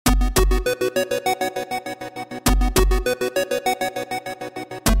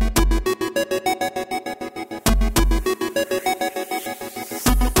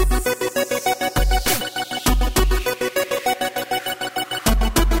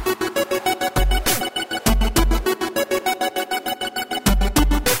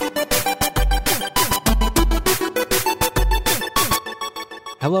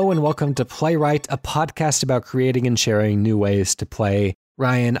Hello and welcome to Playwright, a podcast about creating and sharing new ways to play.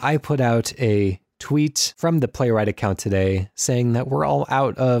 Ryan, I put out a tweet from the Playwright account today saying that we're all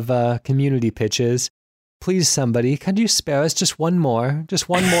out of community pitches. Please, somebody, could you spare us just one more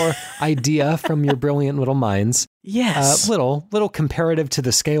idea from your brilliant little minds? Yes. Little comparative to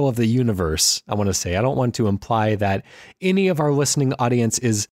the scale of the universe, I want to say. I don't want to imply that any of our listening audience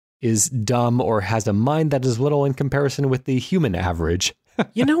is dumb or has a mind that is little in comparison with the human average.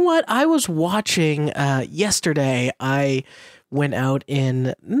 You know what? I was watching yesterday. I went out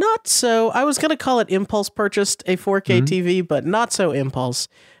in I was going to call it impulse purchased a 4K TV, but not so impulse.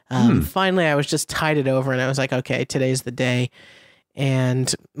 Finally, I was just tied it over and I was like, okay, today's the day.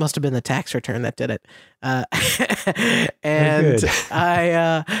 And must have been the tax return that did it. And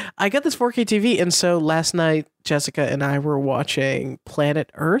I got this 4K TV. And so last night, Jessica and I were watching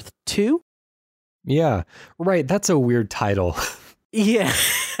Planet Earth 2. Yeah, right. That's a weird title. Yeah.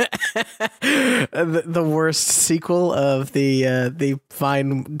 the worst sequel of the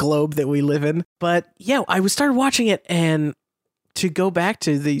fine globe that we live in. But yeah, I started watching it, and to go back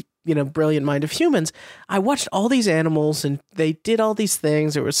to the brilliant mind of humans, I watched all these animals and they did all these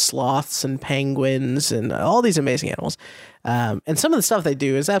things. There was sloths and penguins and all these amazing animals. And some of the stuff they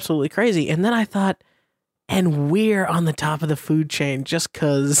do is absolutely crazy. And then I thought, and we're on the top of the food chain just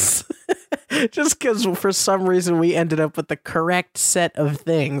because for some reason we ended up with the correct set of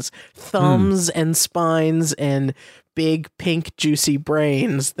things, thumbs and spines and big pink juicy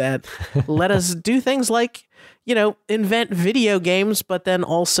brains that let us do things like, invent video games, but then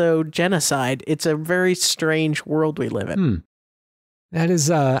also genocide. It's a very strange world we live in. That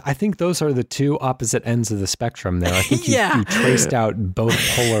is, I think those are the two opposite ends of the spectrum there. I think you traced out both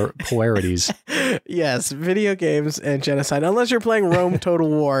polarities. Yes, video games and genocide, unless you're playing Rome Total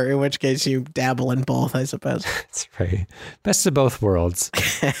War, in which case you dabble in both, I suppose. That's right. Best of both worlds.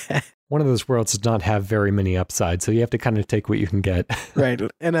 One of those worlds does not have very many upsides, so you have to kind of take what you can get. Right,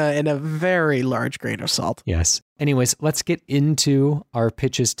 in a very large grain of salt. Yes. Anyways, let's get into our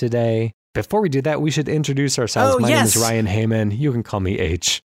pitches today. Before we do that, we should introduce ourselves. My name is Ryan Heyman. You can call me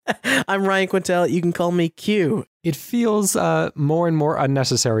H. I'm Ryan Quintel. You can call me Q. It feels more and more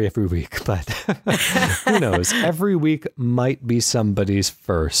unnecessary every week, but who knows? Every week might be somebody's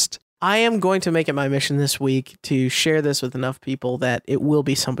first. I am going to make it my mission this week to share this with enough people that it will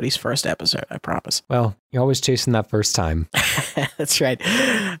be somebody's first episode, I promise. Well, you're always chasing that first time. That's right.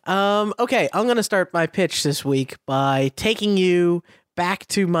 Okay, I'm going to start my pitch this week by taking you back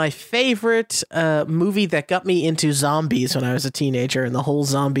to my favorite movie that got me into zombies when I was a teenager and the whole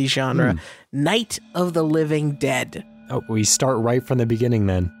zombie genre, Night of the Living Dead. Oh, we start right from the beginning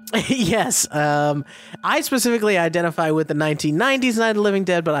then. Yes. I specifically identify with the 1990s Night of the Living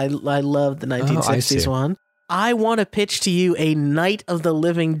Dead, but I love the 1960s one. I want to pitch to you a Night of the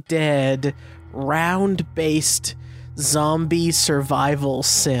Living Dead round-based zombie survival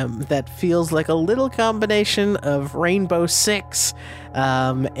sim that feels like a little combination of Rainbow Six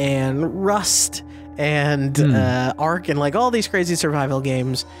and Rust and Ark and like all these crazy survival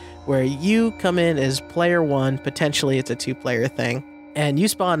games where you come in as player one, potentially it's a two-player thing, and you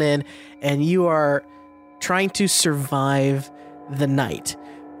spawn in and you are trying to survive the night.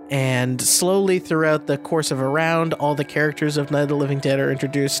 And slowly throughout the course of a round, all the characters of Night of the Living Dead are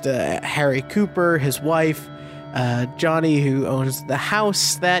introduced. Harry Cooper, his wife, Johnny, who owns the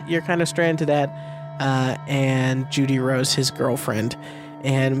house that you're kind of stranded at, and Judy Rose, his girlfriend.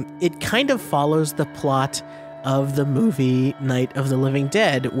 And it kind of follows the plot of the movie Night of the Living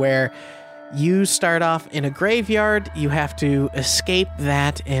Dead, where you start off in a graveyard, you have to escape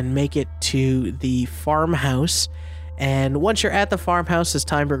that and make it to the farmhouse. And once you're at the farmhouse, as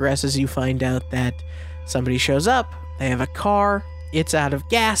time progresses, you find out that somebody shows up, they have a car, it's out of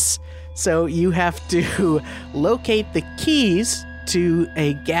gas, so you have to locate the keys to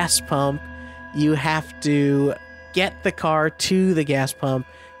a gas pump, you have to get the car to the gas pump,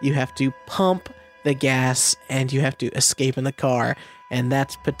 you have to pump the gas, and you have to escape in the car, and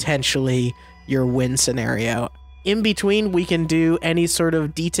that's potentially your win scenario. In between, we can do any sort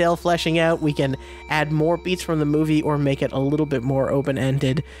of detail fleshing out, we can add more beats from the movie or make it a little bit more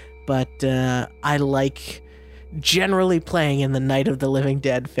open-ended, but I like generally playing in the Night of the Living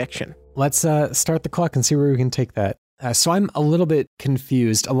Dead fiction. Let's start the clock and see where we can take that. So I'm a little bit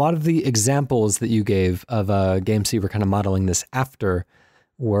confused. A lot of the examples that you gave of games that you were kind of modeling this after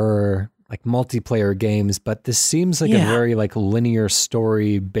were like multiplayer games, but this seems like a very like linear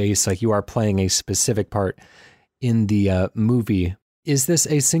story base, like you are playing a specific part in the movie. Is this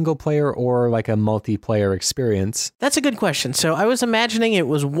a single player or like a multiplayer experience? That's a good question. So I was imagining it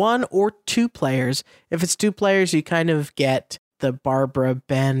was one or two players. If it's two players, you kind of get the Barbara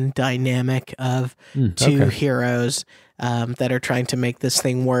Ben dynamic of two heroes that are trying to make this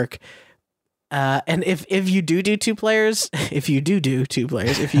thing work. And if you do 2 players, if you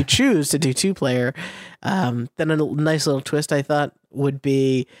choose to do 2-player, then a nice little twist I thought would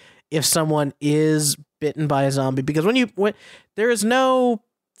be if someone is bitten by a zombie, because when there is no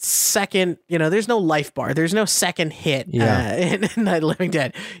second, there's no life bar, there's no second hit in Night of the Living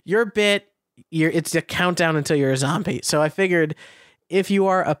Dead. You're bit, it's a countdown until you're a zombie. So I figured if you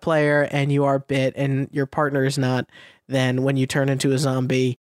are a player and you are bit and your partner is not, then when you turn into a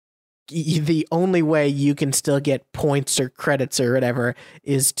zombie, the only way you can still get points or credits or whatever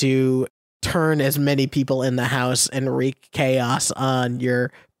is to turn as many people in the house and wreak chaos on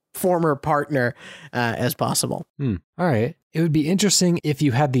your former partner as possible. All right. It would be interesting if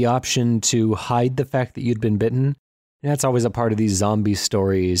you had the option to hide the fact that you'd been bitten. And that's always a part of these zombie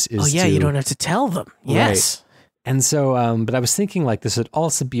stories. You don't have to tell them. Yes. Right. And so, but I was thinking like this would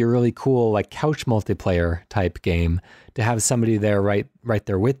also be a really cool like couch multiplayer type game to have somebody there right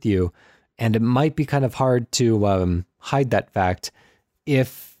there with you. And it might be kind of hard to hide that fact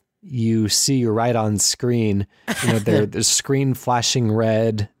if you see right on screen, the screen flashing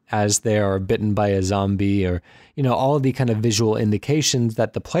red as they are bitten by a zombie, or, all the kind of visual indications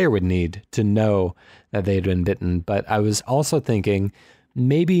that the player would need to know that they'd been bitten. But I was also thinking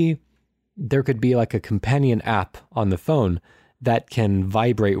maybe there could be like a companion app on the phone that can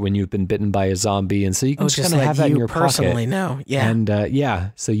vibrate when you've been bitten by a zombie. And so you can just kind of have that in your pocket. Personally know. Yeah. And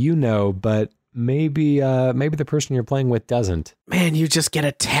so but maybe the person you're playing with doesn't. Man, you just get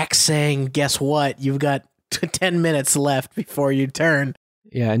a text saying, guess what? You've got 10 minutes left before you turn.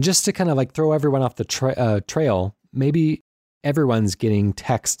 Yeah, and just to kind of like throw everyone off the trail, maybe everyone's getting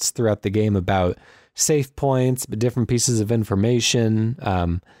texts throughout the game about save points, but different pieces of information.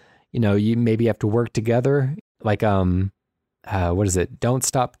 You maybe have to work together, like what is it? Don't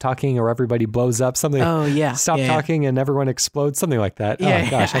stop talking or everybody blows up. Something. Oh yeah. Stop talking and everyone explodes. Something like that. Yeah,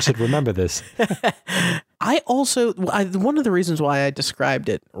 gosh, I should remember this. One of the reasons why I described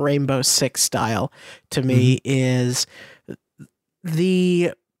it Rainbow Six style to me is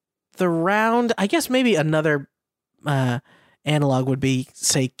the round. I guess maybe another analog would be,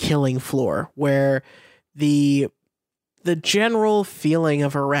 say, Killing Floor, where the general feeling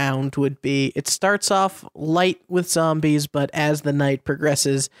of a round would be it starts off light with zombies, but as the night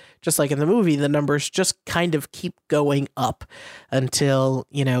progresses, just like in the movie, the numbers just kind of keep going up until,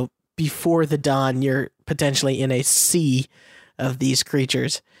 before the dawn, you're potentially in a sea of these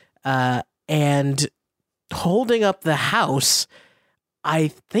creatures. And holding up the house, I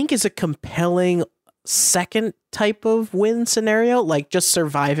think, is a compelling second type of win scenario, like just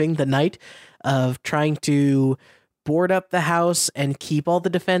surviving the night of trying to board up the house and keep all the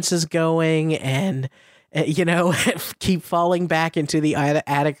defenses going and, keep falling back into the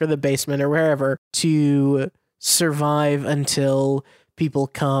attic or the basement or wherever to survive until people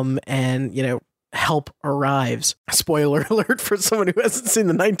come and, help arrives. Spoiler alert for someone who hasn't seen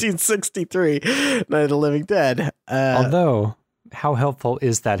the 1963 Night of the Living Dead. Although, how helpful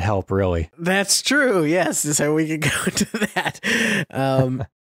is that help, really? That's true, yes. So we can go into that.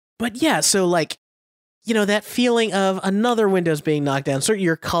 But yeah, so like, that feeling of another Windows being knocked down, sort of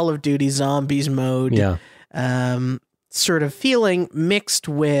your Call of Duty Zombies mode, sort of feeling mixed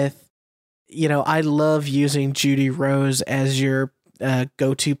with, I love using Judy Rose as your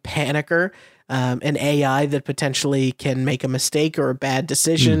go-to panicker, an AI that potentially can make a mistake or a bad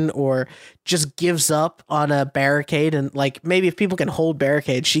decision or just gives up on a barricade. And like, maybe if people can hold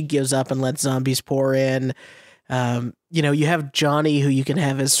barricades, she gives up and lets zombies pour in. You have Johnny, who you can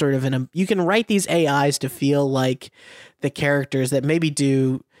have as sort of you can write these AIs to feel like the characters that maybe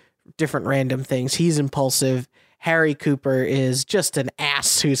do different random things. He's impulsive. Harry Cooper is just an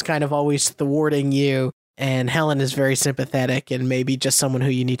ass who's kind of always thwarting you. And Helen is very sympathetic and maybe just someone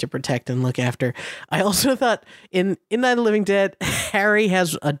who you need to protect and look after. I also thought in Night of the Living Dead, Harry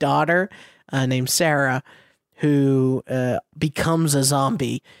has a daughter named Sarah who becomes a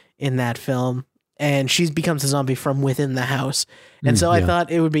zombie in that film. And she becomes a zombie from within the house. And so I thought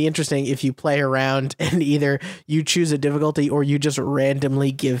it would be interesting if you play around and either you choose a difficulty or you just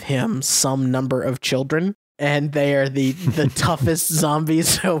randomly give him some number of children. And they are the toughest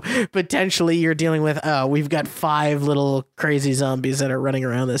zombies. So potentially you're dealing with, we've got 5 little crazy zombies that are running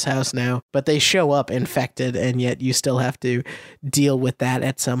around this house now. But they show up infected, and yet you still have to deal with that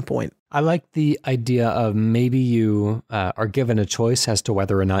at some point. I like the idea of maybe you are given a choice as to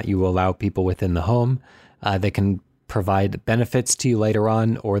whether or not you allow people within the home. They can provide benefits to you later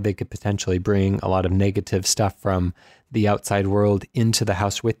on, or they could potentially bring a lot of negative stuff from the outside world into the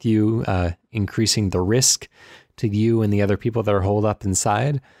house with you, increasing the risk to you and the other people that are holed up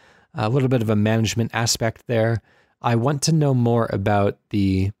inside. A little bit of a management aspect there. I want to know more about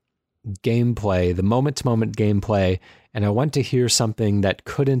the gameplay, the moment-to-moment gameplay, and I want to hear something that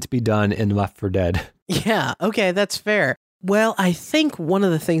couldn't be done in Left 4 Dead. Yeah, okay, that's fair. Well, I think one of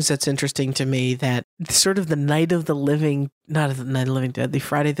the things that's interesting to me that sort of the Night of the Living, not the Night of the Living Dead, the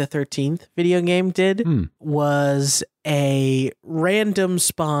Friday the 13th video game did was a random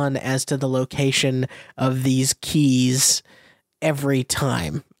spawn as to the location of these keys every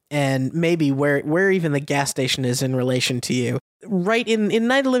time. And maybe where even the gas station is in relation to you. Right, in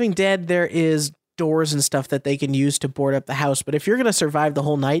Night of the Living Dead, there is doors and stuff that they can use to board up the house. But if you're going to survive the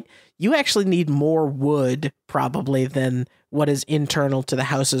whole night, you actually need more wood probably than what is internal to the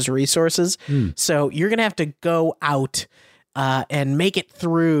house's resources. So you're going to have to go out and make it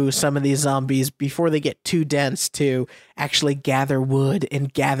through some of these zombies before they get too dense to actually gather wood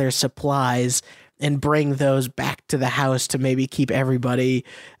and gather supplies and bring those back to the house to maybe keep everybody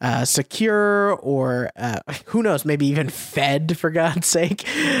secure or who knows, maybe even fed, for God's sake.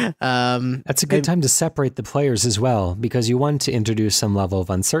 That's a good time to separate the players as well, because you want to introduce some level of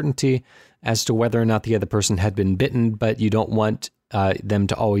uncertainty as to whether or not the other person had been bitten, but you don't want them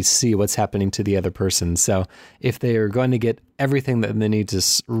to always see what's happening to the other person. So if they are going to get everything that they need to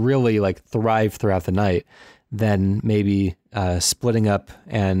really like thrive throughout the night, then maybe splitting up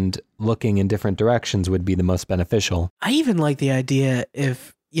and looking in different directions would be the most beneficial. I even like the idea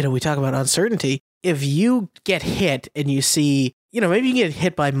if, we talk about uncertainty, if you get hit and you see, maybe you get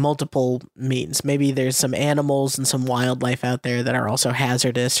hit by multiple means. Maybe there's some animals and some wildlife out there that are also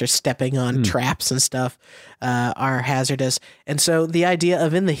hazardous, or stepping on traps and stuff are hazardous. And so the idea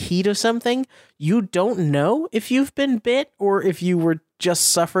of in the heat of something, you don't know if you've been bit or if you were just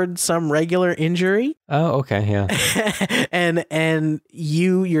suffered some regular injury. Oh, okay, yeah. and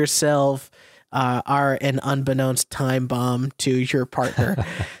you yourself are an unbeknownst time bomb to your partner.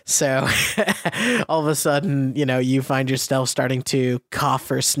 So all of a sudden, you find yourself starting to cough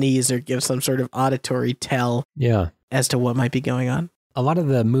or sneeze or give some sort of auditory tell as to what might be going on. A lot of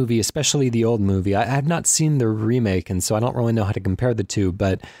the movie, especially the old movie, I have not seen the remake, and so I don't really know how to compare the two,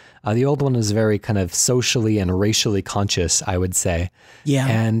 but the old one is very kind of socially and racially conscious, I would say. Yeah.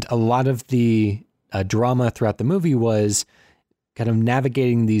 And a lot of the drama throughout the movie was kind of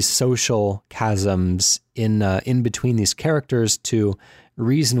navigating these social chasms in between these characters to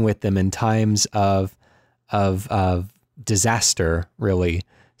reason with them in times of disaster, really.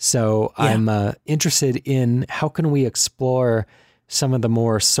 So I'm interested in how can we explore some of the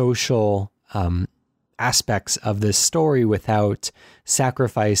more social aspects of this story without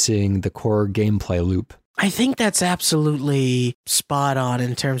sacrificing the core gameplay loop. I think that's absolutely spot on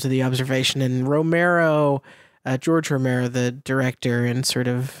in terms of the observation. And Romero, George Romero, the director and sort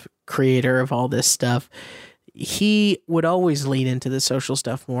of creator of all this stuff, he would always lean into the social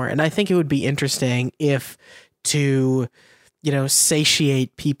stuff more. And I think it would be interesting if to,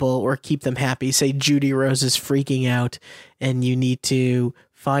 satiate people or keep them happy. Say Judy Rose is freaking out and you need to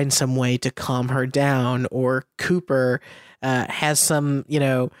find some way to calm her down, or Cooper has some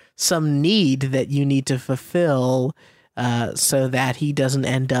need that you need to fulfill so that he doesn't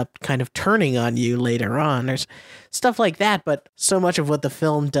end up kind of turning on you later on. There's stuff like that, but so much of what the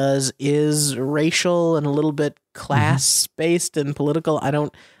film does is racial and a little bit class-based and political. I'm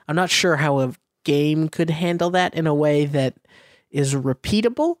not sure how a game could handle that in a way that is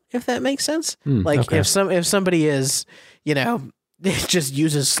repeatable, if that makes sense. If somebody is, just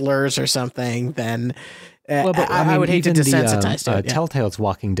uses slurs or something, then I would hate to desensitize to it. Telltale's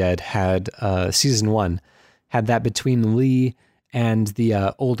Walking Dead had season 1 had that between Lee and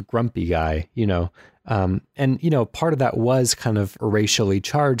the old grumpy guy, and part of that was kind of racially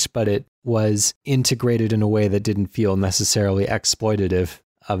charged, but it was integrated in a way that didn't feel necessarily exploitative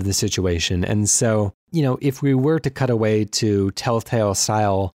of the situation. And so, if we were to cut away to Telltale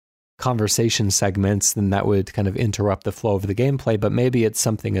style conversation segments, then that would kind of interrupt the flow of the gameplay. But maybe it's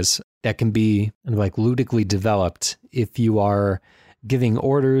something that can be like ludically developed if you are giving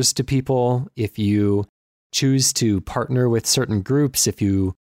orders to people, if you choose to partner with certain groups, if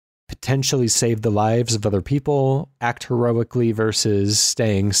you potentially save the lives of other people, act heroically versus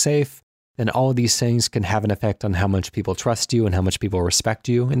staying safe, then all of these things can have an effect on how much people trust you and how much people respect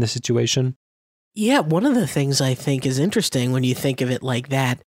you in the situation. Yeah, one of the things I think is interesting when you think of it like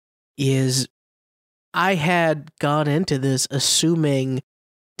that is I had gone into this assuming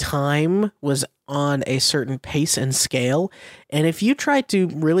time was on a certain pace and scale. And if you try to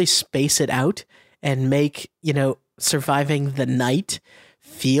really space it out and make, surviving the night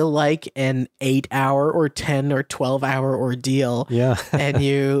feel like an 8-hour or 10 or 12-hour ordeal. Yeah. and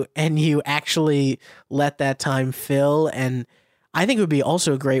you actually let that time fill. And I think it would be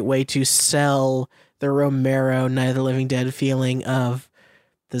also a great way to sell the Romero Night of the Living Dead feeling of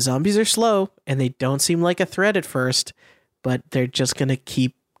the zombies are slow and they don't seem like a threat at first, but they're just going to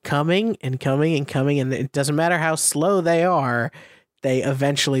keep coming and coming and coming. And it doesn't matter how slow they are, they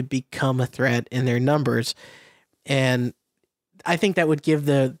eventually become a threat in their numbers. And I think that would give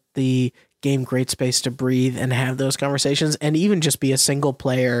the game great space to breathe and have those conversations, and even just be a single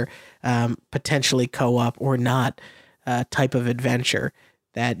player, potentially co-op or not, type of adventure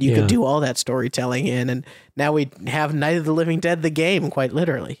that you could do all that storytelling in. And now we have Night of the Living Dead, the game, quite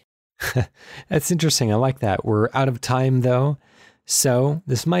literally. That's interesting. I like that. We're out of time, though, so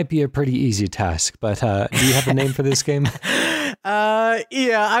this might be a pretty easy task. But do you have a name for this game?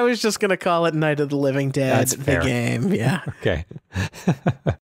 Yeah, I was just gonna call it Night of the Living Dead, That's the fair. game. Yeah. Okay.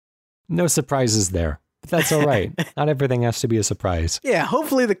 No surprises there. But that's all right. Not everything has to be a surprise. Yeah,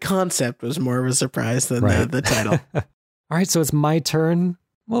 hopefully the concept was more of a surprise than the title. All right, so it's my turn.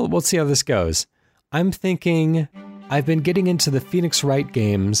 Well, we'll see how this goes. I'm thinking I've been getting into the Phoenix Wright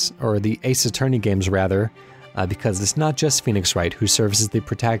games, or the Ace Attorney games rather, because it's not just Phoenix Wright who serves as the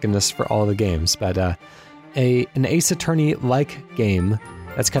protagonist for all the games, but an Ace Attorney-like game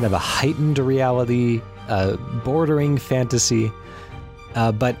that's kind of a heightened reality, bordering fantasy,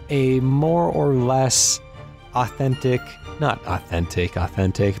 but a more or less authentic, not authentic,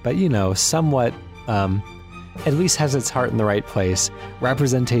 but, somewhat, at least has its heart in the right place,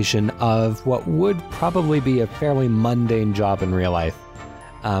 representation of what would probably be a fairly mundane job in real life.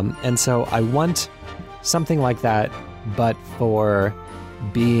 And so I want something like that, but for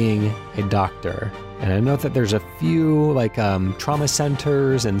being a doctor. And I know that there's a few trauma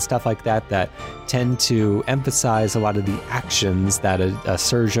centers and stuff like that tend to emphasize a lot of the actions that a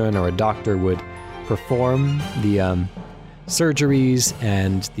surgeon or a doctor would perform, the surgeries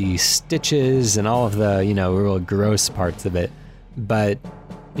and the stitches and all of the, real gross parts of it. But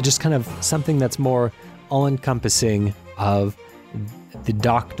it's just kind of something that's more all-encompassing of the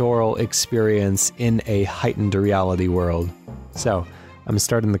doctoral experience in a heightened reality world. So I'm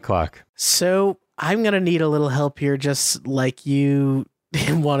starting the clock. So I'm going to need a little help here, just like you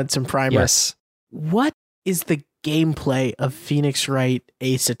wanted some primer. Yes. What is the gameplay of Phoenix Wright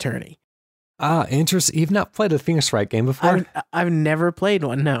Ace Attorney? Interesting. You've not played a Phoenix Wright game before? I've never played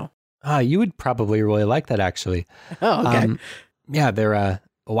one, no. You would probably really like that, actually. Oh, okay. Yeah, they're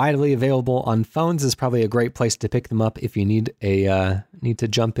widely available on phones. Is probably a great place to pick them up if you need to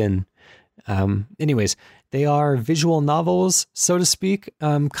jump in. Anyways, they are visual novels, so to speak,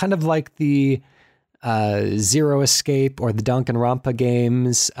 kind of like the Zero Escape or the Danganronpa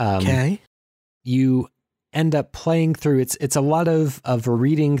games. Okay. You end up playing through, it's a lot of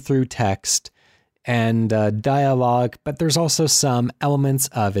reading through text and dialogue, but there's also some elements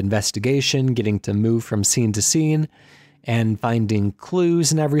of investigation, getting to move from scene to scene and finding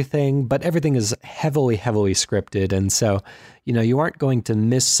clues and everything, but everything is heavily scripted. And so, you aren't going to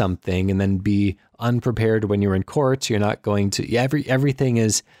miss something and then be unprepared when you're in court. You're not going to, everything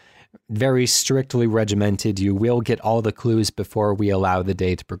is very strictly regimented. You will get all the clues before we allow the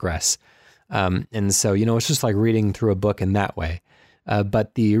day to progress. And so, it's just like reading through a book in that way.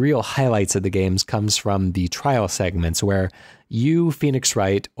 But the real highlights of the games comes from the trial segments where you, Phoenix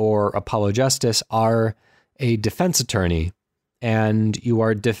Wright, or Apollo Justice are a defense attorney and you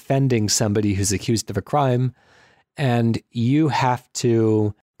are defending somebody who's accused of a crime, and you have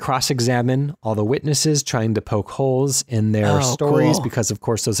to cross-examine all the witnesses, trying to poke holes in their stories, cool. Because of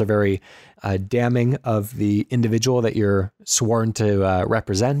course those are very damning of the individual that you're sworn to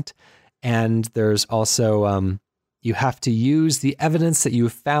represent. And there's also, you have to use the evidence that you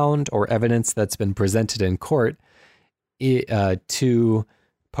found or evidence that's been presented in court to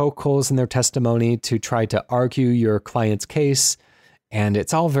poke holes in their testimony, to try to argue your client's case. And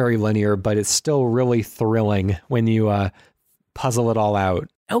it's all very linear, but it's still really thrilling when you puzzle it all out.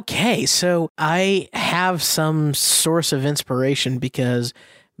 Okay, so I have some source of inspiration because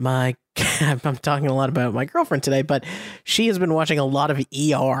I'm talking a lot about my girlfriend today, but she has been watching a lot of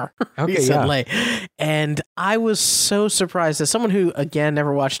ER recently. Yeah. And I was so surprised, as someone who, again,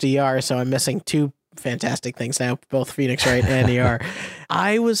 never watched ER, so I'm missing two fantastic things now, both Phoenix Wright and ER.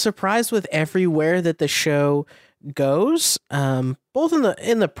 I was surprised with everywhere that the show goes, both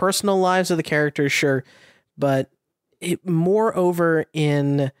in the personal lives of the characters, sure, but moreover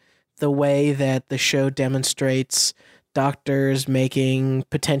in the way that the show demonstrates doctors making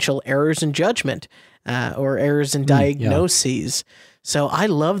potential errors in judgment or errors in diagnoses. Yeah. So I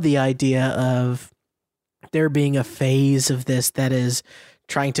love the idea of there being a phase of this that is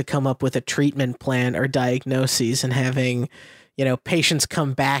trying to come up with a treatment plan or diagnoses and having, patients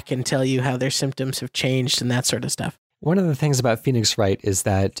come back and tell you how their symptoms have changed and that sort of stuff. One of the things about Phoenix Wright is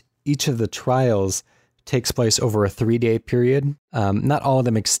that each of the trials takes place over a 3-day period. Not all of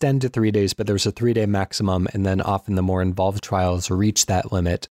them extend to 3 days, but there's a 3-day maximum, and then often the more involved trials reach that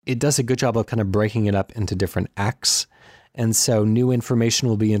limit. It does a good job of kind of breaking it up into different acts. And so new information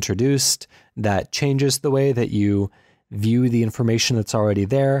will be introduced that changes the way that you view the information that's already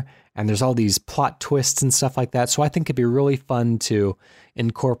there. And there's all these plot twists and stuff like that. So I think it'd be really fun to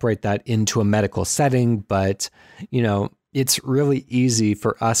incorporate that into a medical setting. But, it's really easy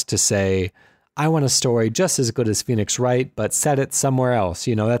for us to say, I want a story just as good as Phoenix Wright, but set it somewhere else.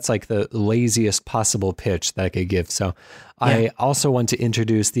 That's like the laziest possible pitch that I could give. So I also want to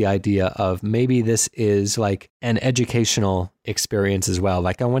introduce the idea of maybe this is like an educational experience as well.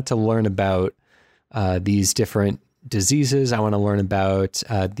 Like I want to learn about these different diseases. I want to learn about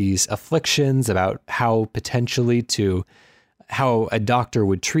these afflictions, about how a doctor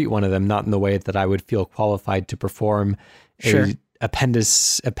would treat one of them, not in the way that I would feel qualified to perform a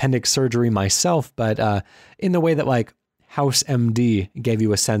appendix surgery myself, but in the way that like House MD gave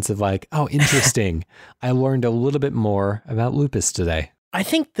you a sense of like, oh, interesting. I learned a little bit more about lupus today. I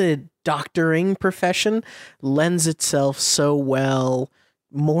think the doctoring profession lends itself so well,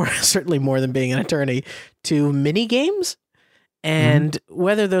 certainly more than being an attorney, to mini games. And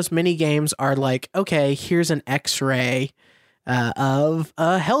whether those mini games are like, okay, here's an X-ray of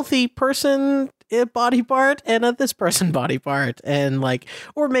a healthy person body part and this person body part, and like,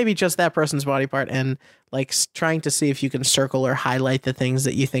 or maybe just that person's body part, and like trying to see if you can circle or highlight the things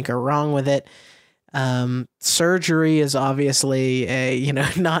that you think are wrong with it. Surgery is obviously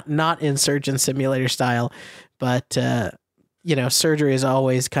not in Surgeon Simulator style, but surgery is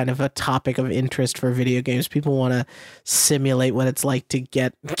always kind of a topic of interest for video games. People want to simulate what it's like to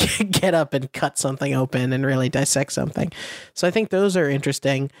get up and cut something open and really dissect something. So I think those are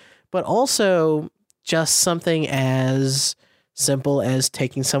interesting, but also just something as simple as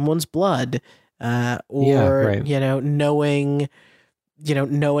taking someone's blood, knowing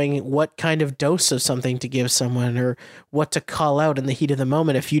what kind of dose of something to give someone or what to call out in the heat of the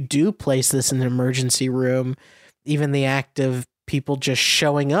moment. If you do place this in an emergency room, even the act of people just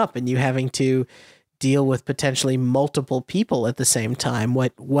showing up and you having to deal with potentially multiple people at the same time,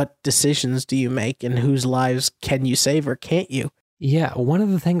 what decisions do you make and whose lives can you save or can't you? Yeah, one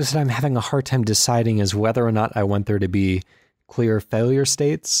of the things that I'm having a hard time deciding is whether or not I want there to be clear failure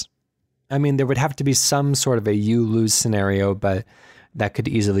states. I mean, there would have to be some sort of a you lose scenario, but that could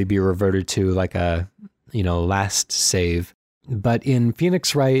easily be reverted to like a, last save. But in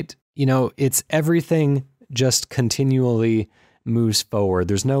Phoenix Wright, it's everything just continually moves forward.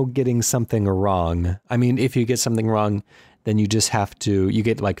 There's no getting something wrong. I mean, if you get something wrong, then you just you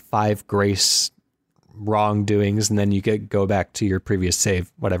get like 5 grace wrongdoings, and then you go back to your previous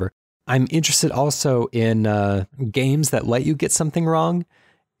save, whatever. I'm interested also in games that let you get something wrong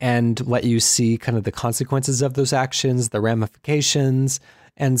and let you see kind of the consequences of those actions, the ramifications.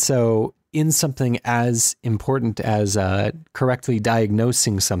 And so in something as important as correctly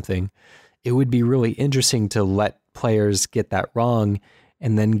diagnosing something, it would be really interesting to let players get that wrong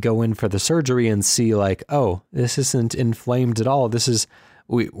and then go in for the surgery and see like, oh, this isn't inflamed at all.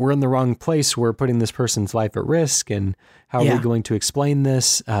 We're in the wrong place. We're putting this person's life at risk. And how are we going to explain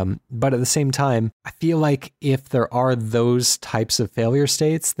this? But at the same time, I feel like if there are those types of failure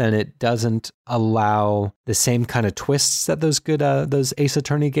states, then it doesn't allow the same kind of twists that those Ace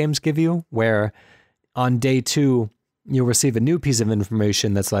Attorney games give you, where on day 2, you'll receive a new piece of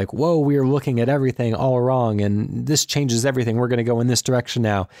information that's like, whoa, we're looking at everything all wrong, and this changes everything. We're going to go in this direction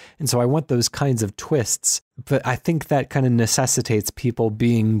now. And so I want those kinds of twists, but I think that kind of necessitates people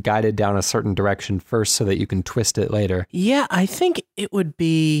being guided down a certain direction first so that you can twist it later. Yeah, I think it would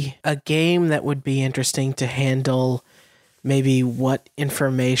be a game that would be interesting to handle maybe what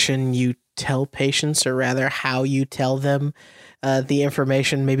information you tell patients, or rather how you tell them the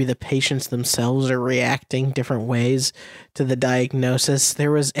information. Maybe the patients themselves are reacting different ways to the diagnosis.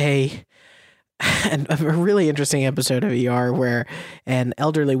 There was a really interesting episode of ER where an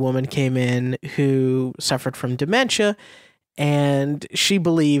elderly woman came in who suffered from dementia, and she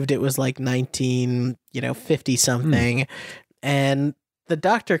believed it was like 1950 something. And the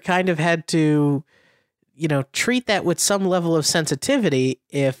doctor kind of had to, treat that with some level of sensitivity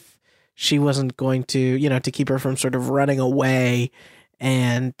if she wasn't going to, to keep her from sort of running away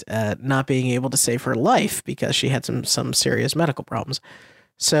and not being able to save her life because she had some serious medical problems.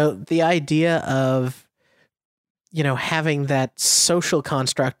 So the idea of, having that social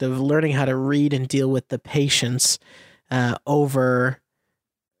construct of learning how to read and deal with the patients over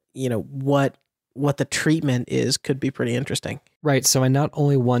what the treatment is could be pretty interesting. Right. So I not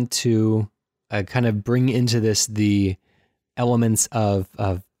only want to kind of bring into this the elements of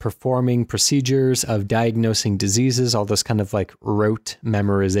performing procedures, of diagnosing diseases, all those kind of like rote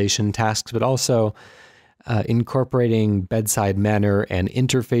memorization tasks, but also incorporating bedside manner and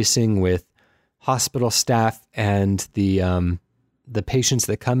interfacing with hospital staff and the patients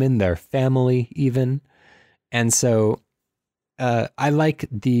that come in, their family even. And so I like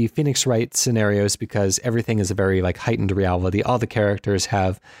the Phoenix Wright scenarios because everything is a very like heightened reality. All the characters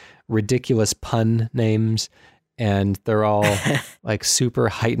have ridiculous pun names, and they're all like super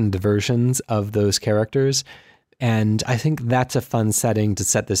heightened versions of those characters. And I think that's a fun setting to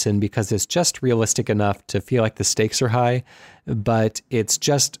set this in because it's just realistic enough to feel like the stakes are high, but it's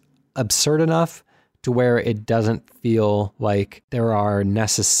just absurd enough to where it doesn't feel like there are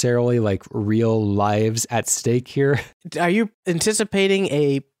necessarily like real lives at stake here. Are you anticipating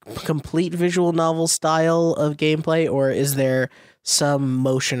a complete visual novel style of gameplay, or is there some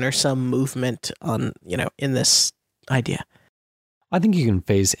motion or some movement on, in this idea? I think you can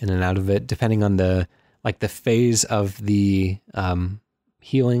phase in and out of it depending on the phase of the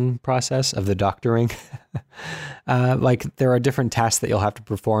healing process of the doctoring. Like there are different tasks that you'll have to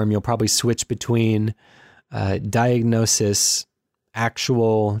perform. You'll probably switch between diagnosis,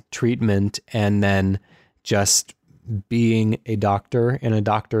 actual treatment, and then just being a doctor in a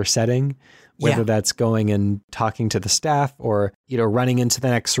doctor setting, whether that's going and talking to the staff or, running into the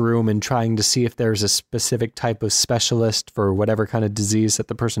next room and trying to see if there's a specific type of specialist for whatever kind of disease that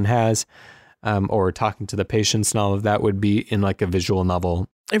the person has. Or talking to the patients, and all of that would be in like a visual novel.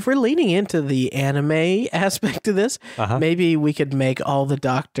 If we're leaning into the anime aspect of this, maybe we could make all the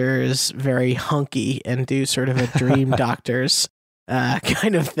doctors very hunky and do sort of a Dream Doctors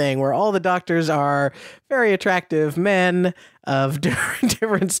kind of thing, where all the doctors are very attractive men of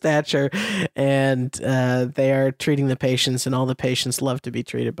different stature, and they are treating the patients, and all the patients love to be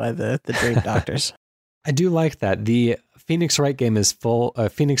treated by the Dream Doctors. I do like that. The Phoenix Wright game is full.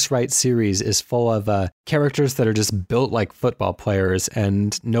 Phoenix Wright series is full of characters that are just built like football players,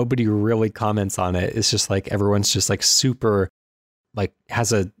 and nobody really comments on it. It's just like everyone's just like super, like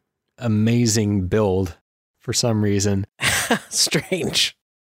has a amazing build for some reason. Strange.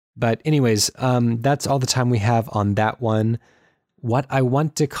 But anyways, that's all the time we have on that one. What I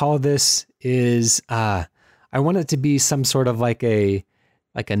want to call this is, I want it to be some sort of like a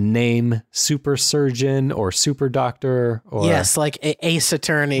name super surgeon or super doctor, or yes, like Ace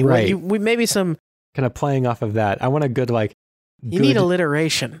Attorney, right? We maybe some kind of playing off of that. I want a good you need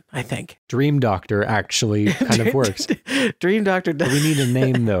alliteration. I think Dream Doctor actually kind of works. Dream Doctor. We need a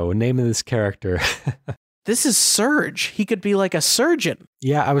name though. Name of this character. This is Surge. He could be like a surgeon.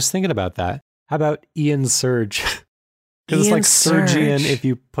 Yeah, I was thinking about that. How about Ian Surge? Because it's like surgeon if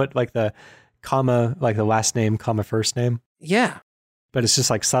you put like the comma, like the last name, comma first name. Yeah. But it's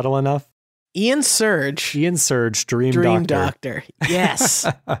just like subtle enough. Ian Surge, Dream Doctor. Yes.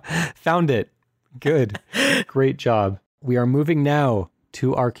 Found it. Good. Great job. We are moving now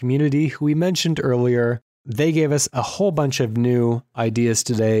to our community, who we mentioned earlier. They gave us a whole bunch of new ideas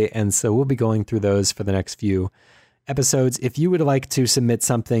today, and so we'll be going through those for the next few episodes. If you would like to submit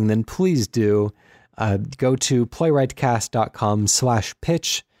something, then please do. Go to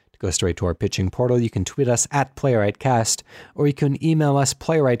playwrightcast.com/pitch. Go straight to our pitching portal. You can tweet us at playwrightcast, or you can email us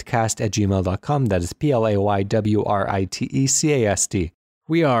playwrightcast@gmail.com. That is PLAYWRITECAST.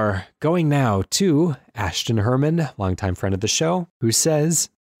 We are going now to Ashton Herman, longtime friend of the show, who says,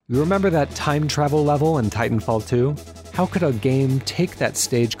 "You remember that time travel level in Titanfall 2? How could a game take that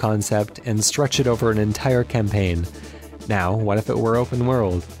stage concept and stretch it over an entire campaign? Now, what if it were open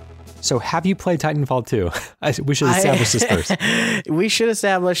world?" So have you played Titanfall 2? We should establish this first. We should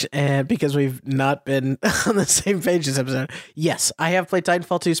establish, because we've not been on the same page this episode. Yes, I have played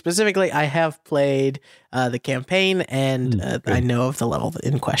Titanfall 2. Specifically, I have played the campaign, and I know of the level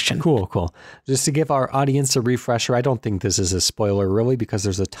in question. Cool. Just to give our audience a refresher, I don't think this is a spoiler really, because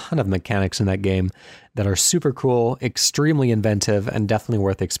there's a ton of mechanics in that game that are super cool, extremely inventive, and definitely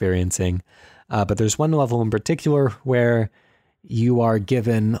worth experiencing. But there's one level in particular where you are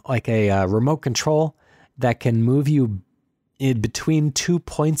given like a remote control that can move you in between 2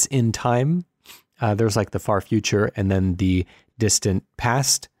 points in time. There's like the far future and then the distant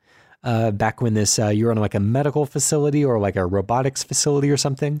past. Back when you're in like a medical facility or like a robotics facility or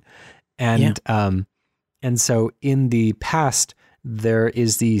something. And so in the past, there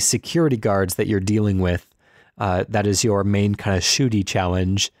is the security guards that you're dealing with. That is your main kind of shooty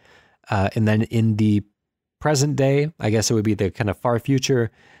challenge. And then in the present day, I guess it would be the kind of far future,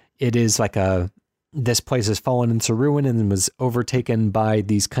 it is like a this place has fallen into ruin and was overtaken by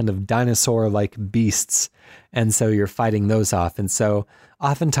these kind of dinosaur-like beasts. And so you're fighting those off. And so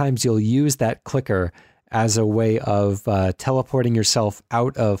oftentimes you'll use that clicker as a way of teleporting yourself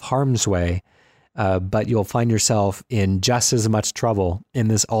out of harm's way. But you'll find yourself in just as much trouble in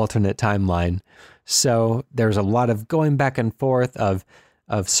this alternate timeline. So there's a lot of going back and forth of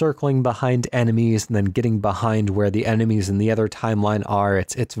circling behind enemies and then getting behind where the enemies in the other timeline are.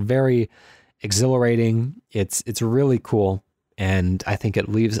 It's very exhilarating. It's really cool. And I think it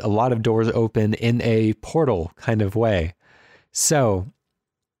leaves a lot of doors open in a Portal kind of way. So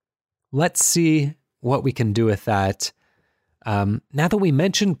let's see what we can do with that. Now that we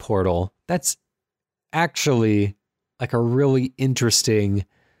mentioned Portal, that's actually like a really interesting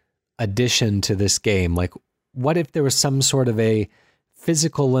addition to this game. Like, what if there was some sort of a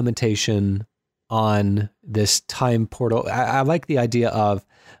physical limitation on this time portal? I like the idea of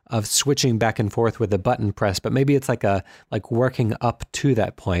switching back and forth with a button press, but maybe it's like working up to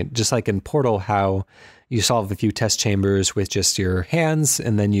that point, just like in Portal, how you solve a few test chambers with just your hands,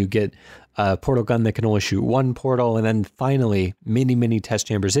 and then you get a portal gun that can only shoot one portal, and then finally, many test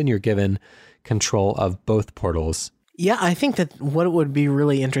chambers in, you're given control of both portals. Yeah, I think that what would be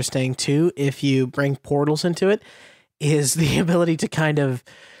really interesting too, if you bring portals into it, is the ability to kind of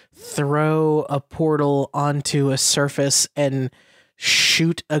throw a portal onto a surface and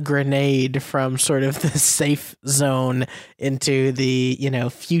shoot a grenade from sort of the safe zone into the,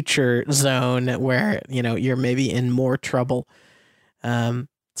 future zone where, you're maybe in more trouble.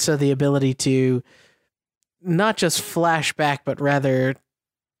 So the ability to not just flash back, but rather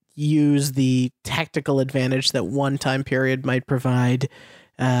use the tactical advantage that one time period might provide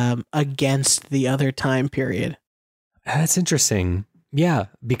against the other time period. That's interesting. Yeah,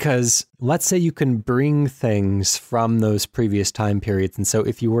 because let's say you can bring things from those previous time periods. And so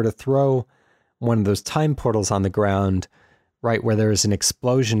if you were to throw one of those time portals on the ground, right where there's an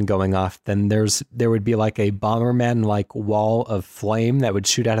explosion going off, then there would be like a Bomberman-like wall of flame that would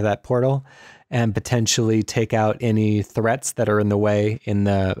shoot out of that portal and potentially take out any threats that are in the way in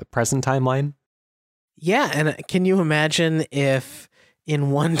the present timeline. Yeah, and can you imagine if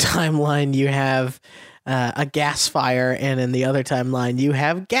in one timeline you have a gas fire, and in the other timeline you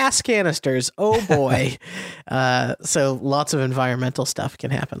have gas canisters? Oh boy. So lots of environmental stuff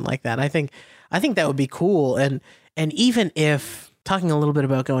can happen like that. I think that would be cool. And even if, talking a little bit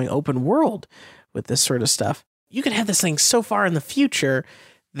about going open world with this sort of stuff, you could have this thing so far in the future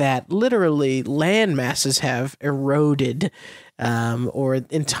that literally land masses have eroded, or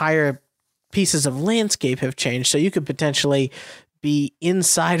entire pieces of landscape have changed. So you could potentially be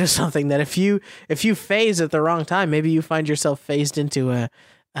inside of something that if you phase at the wrong time, maybe you find yourself phased into a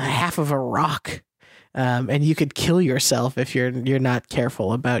half of a rock, and you could kill yourself if you're not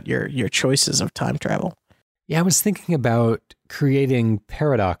careful about your choices of time travel. Yeah, I was thinking about creating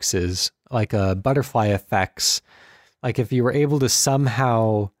paradoxes, like butterfly effects. Like if you were able to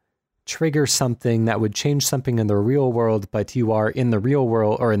somehow trigger something that would change something in the real world, but you are in the real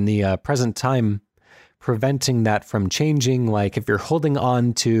world or in the present time preventing that from changing. Like if you're holding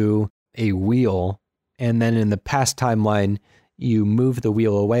on to a wheel and then in the past timeline you move the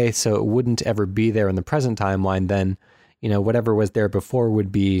wheel away so it wouldn't ever be there in the present timeline, then whatever was there before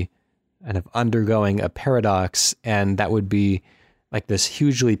would be kind of undergoing a paradox, and that would be like this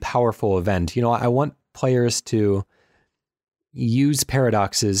hugely powerful event. I want players to use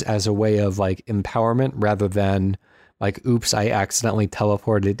paradoxes as a way of like empowerment rather than like, oops, I accidentally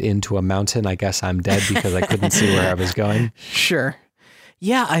teleported into a mountain. I guess I'm dead because I couldn't see where I was going. Sure.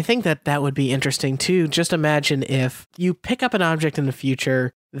 Yeah, I think that would be interesting too. Just imagine if you pick up an object in the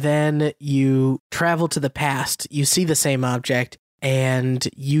future, then you travel to the past, you see the same object, and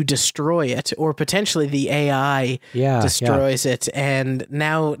you destroy it, or potentially the AI destroys it, and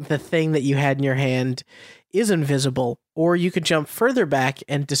now the thing that you had in your hand is invisible. Or you could jump further back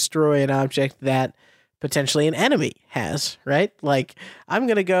and destroy an object that potentially an enemy has, right? Like, I'm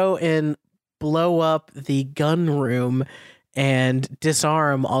going to go and blow up the gun room and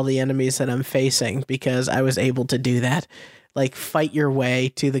disarm all the enemies that I'm facing because I was able to do that. Like, fight your way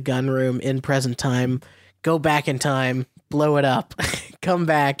to the gun room in present time, go back in time, blow it up, come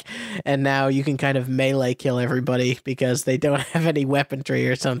back, and now you can kind of melee kill everybody because they don't have any weaponry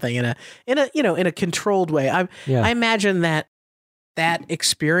or something in a controlled way. I imagine that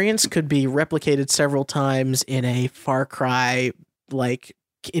experience could be replicated several times in a Far Cry like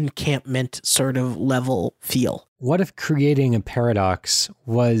encampment sort of level feel. What if creating a paradox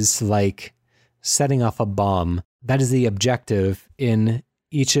was like setting off a bomb? That is the objective in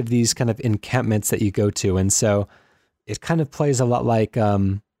each of these kind of encampments that you go to. And so it kind of plays a lot like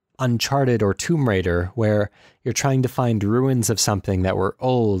Uncharted or Tomb Raider, where you're trying to find ruins of something that were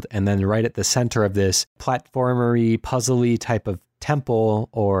old, and then right at the center of this platformery, puzzly type of temple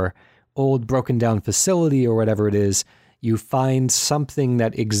or old broken down facility or whatever it is, you find something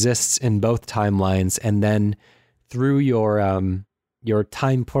that exists in both timelines, and then through your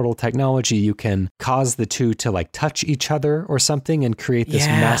time portal technology, you can cause the two to like touch each other or something and create this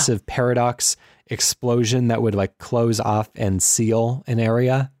massive paradox explosion that would like close off and seal an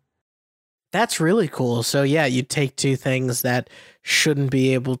area. That's really cool. So yeah, you take two things that shouldn't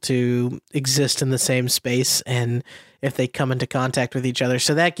be able to exist in the same space, and if they come into contact with each other.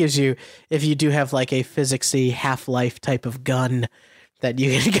 So that gives you, if you do have like a physicsy Half-Life type of gun, that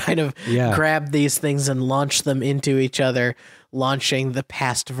you can kind of grab these things and launch them into each other, launching the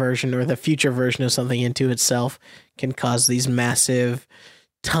past version or the future version of something into itself can cause these massive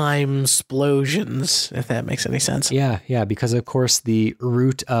time explosions, if that makes any sense. Yeah, because of course the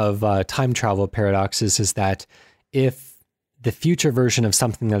root of time travel paradoxes is that if the future version of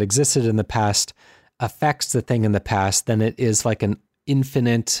something that existed in the past affects the thing in the past, then it is like an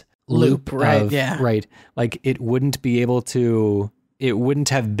infinite loop, right? Right. Like it wouldn't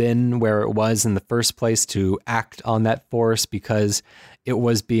have been where it was in the first place to act on that force because it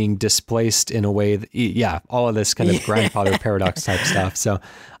was being displaced in a way that, all of this kind of grandfather paradox type stuff. So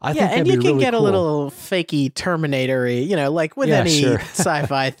I think that'd be really cool. And you can get a little fakey Terminator-y, like with any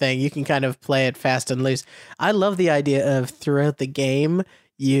sci-fi thing, you can kind of play it fast and loose. I love the idea of throughout the game,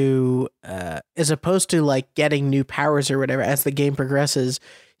 you, as opposed to like getting new powers or whatever, as the game progresses,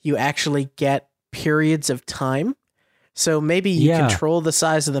 you actually get periods of time. So maybe you control the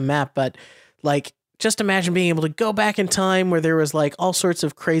size of the map, but like, just imagine being able to go back in time where there was like all sorts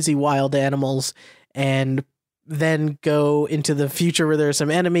of crazy wild animals, and then go into the future where there's some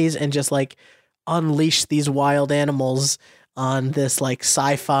enemies and just like unleash these wild animals on this like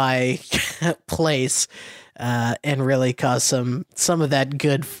sci-fi place, and really cause some of that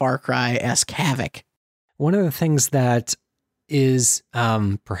good Far Cry-esque havoc. One of the things that is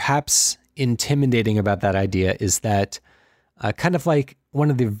perhaps intimidating about that idea is that kind of like one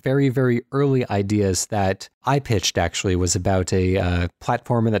of the very, very early ideas that I pitched actually was about a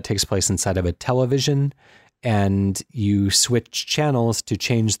platformer that takes place inside of a television, and you switch channels to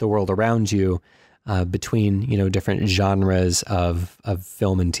change the world around you between, different genres of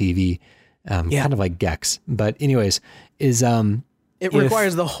film and TV, kind of like Gex. But anyways, it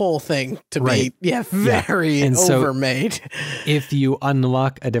requires the whole thing to be very overmade. So if you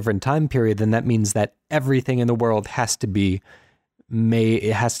unlock a different time period, then that means that everything in the world has to be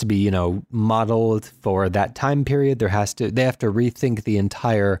modeled for that time period. They have to rethink the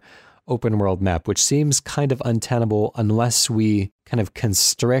entire open world map, which seems kind of untenable unless we kind of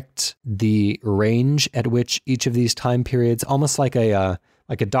constrict the range at which each of these time periods, almost like a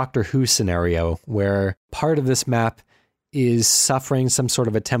Doctor Who scenario where part of this map is suffering some sort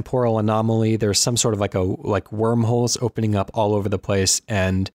of a temporal anomaly. There's some sort of like wormholes opening up all over the place,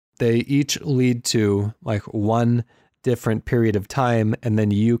 and they each lead to like one different period of time, and then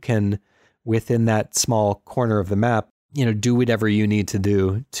you can, within that small corner of the map, do whatever you need to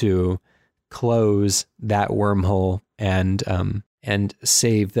do to close that wormhole and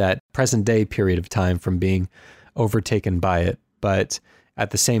save that present day period of time from being overtaken by it. But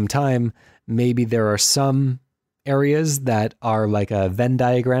at the same time, maybe there are some areas that are like Venn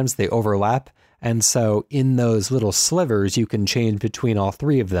diagrams, they overlap. And so in those little slivers, you can change between all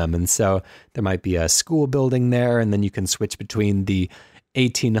three of them. And so there might be a school building there, and then you can switch between the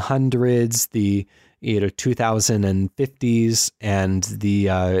 1800s, the 2050s, and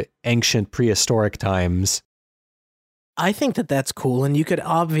the ancient prehistoric times. I think that that's cool, and you could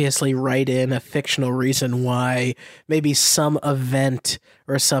obviously write in a fictional reason why maybe some event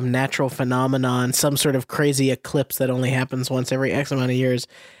or some natural phenomenon, some sort of crazy eclipse that only happens once every X amount of years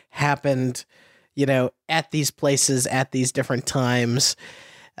happened, at these places at these different times,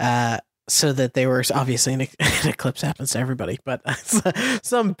 so that they were obviously an eclipse happens to everybody, but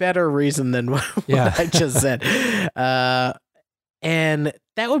some better reason than what I just said. And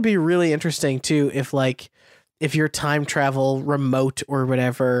that would be really interesting too, if your time travel remote or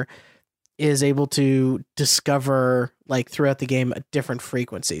whatever is able to discover throughout the game different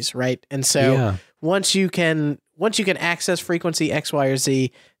frequencies, right? And so once you can access frequency X, Y, or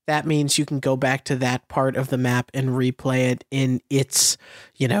Z, that means you can go back to that part of the map and replay it in its,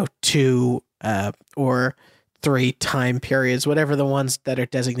 2 or 3 time periods, whatever the ones that are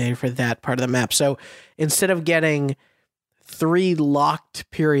designated for that part of the map. So instead of getting 3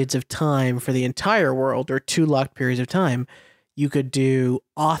 locked periods of time for the entire world or 2 locked periods of time, you could do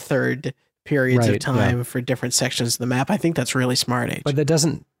authored periods of time for different sections of the map. I think that's really smart, H. But that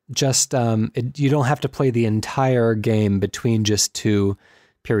doesn't just you don't have to play the entire game between just 2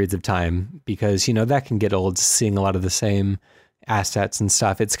 periods of time, because, that can get old, seeing a lot of the same assets and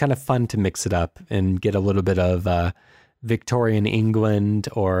stuff. It's kind of fun to mix it up and get a little bit of Victorian England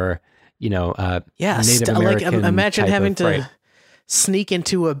or, Native American. Like, imagine having to right. sneak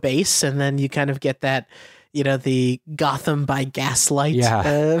into a base, and then you kind of get that, the Gotham by Gaslight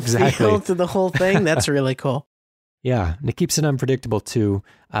exactly. feel to the whole thing. That's really cool. Yeah, and it keeps it unpredictable too.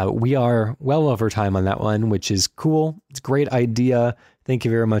 We are well over time on that one, which is cool. It's a great idea. Thank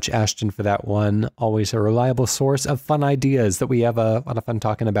you very much, Ashton, for that one. Always a reliable source of fun ideas that we have a lot of fun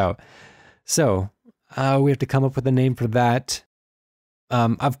talking about. So we have to come up with a name for that.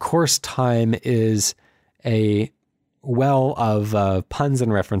 Of course, time is a well of puns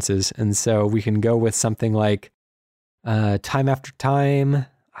and references, and so we can go with something like Time After Time.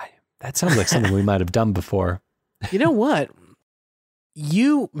 That sounds like something we might have done before. You know what?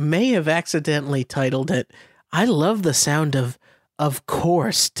 You may have accidentally titled it, I love the sound of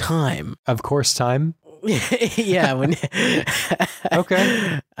course, time. Of course, time? Yeah.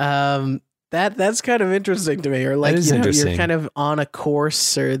 Okay. That's kind of interesting to me. Or like, you're kind of on a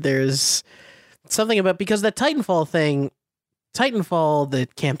course, or there's something about, because the Titanfall, the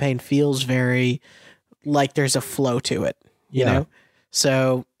campaign feels very like there's a flow to it, you know?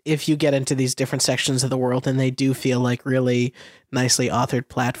 So if you get into these different sections of the world and they do feel like really nicely authored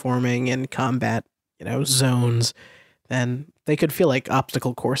platforming and combat, zones, then they could feel like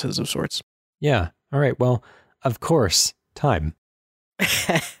obstacle courses of sorts. Yeah. All right. Well, of course, time.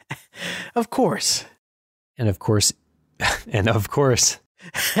 Of course. And of course,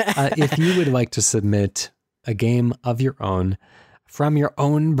 if you would like to submit a game of your own from your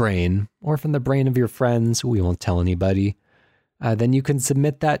own brain or from the brain of your friends, we won't tell anybody, then you can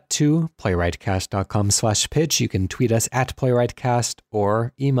submit that to playwrightcast.com/pitch. You can tweet us at playwrightcast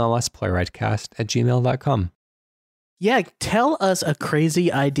or email us playwrightcast@gmail.com. Yeah, tell us a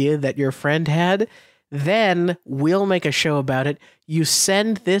crazy idea that your friend had. Then we'll make a show about it. You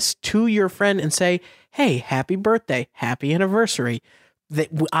send this to your friend and say, hey, happy birthday, happy anniversary. That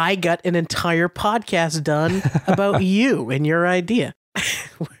I got an entire podcast done about you and your idea.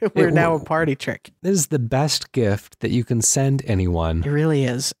 We're now a party trick. This is the best gift that you can send anyone. It really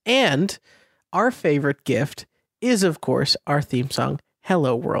is. And our favorite gift is, of course, our theme song,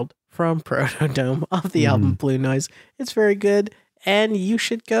 Hello World, from Protodome off the album Blue Noise. It's very good. And you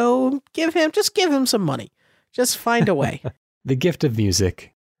should go give him some money. Just find a way. The gift of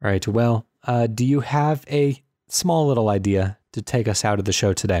music. All right. Well, do you have a small little idea to take us out of the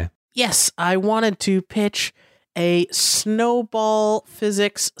show today? Yes, I wanted to pitch a snowball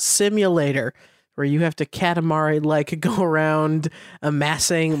physics simulator where you have to Katamari go around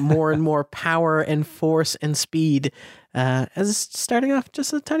amassing more and more power and force and speed as starting off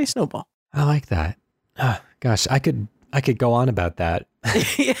just a tiny snowball. I like that. Gosh, I could go on about that.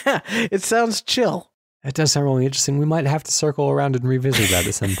 Yeah, it sounds chill. It does sound really interesting. We might have to circle around and revisit that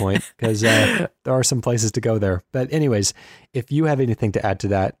at some point, because there are some places to go there. But anyways, if you have anything to add to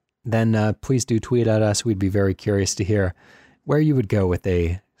that, then please do tweet at us. We'd be very curious to hear where you would go with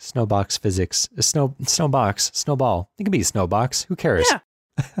a snowbox physics, a snowball. It could be a snowbox. Who cares? Yeah,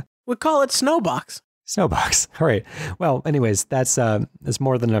 we call it Snowbox. Snowbox. All right. Well, anyways, that's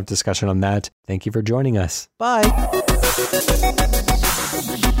more than enough discussion on that. Thank you for joining us. Bye.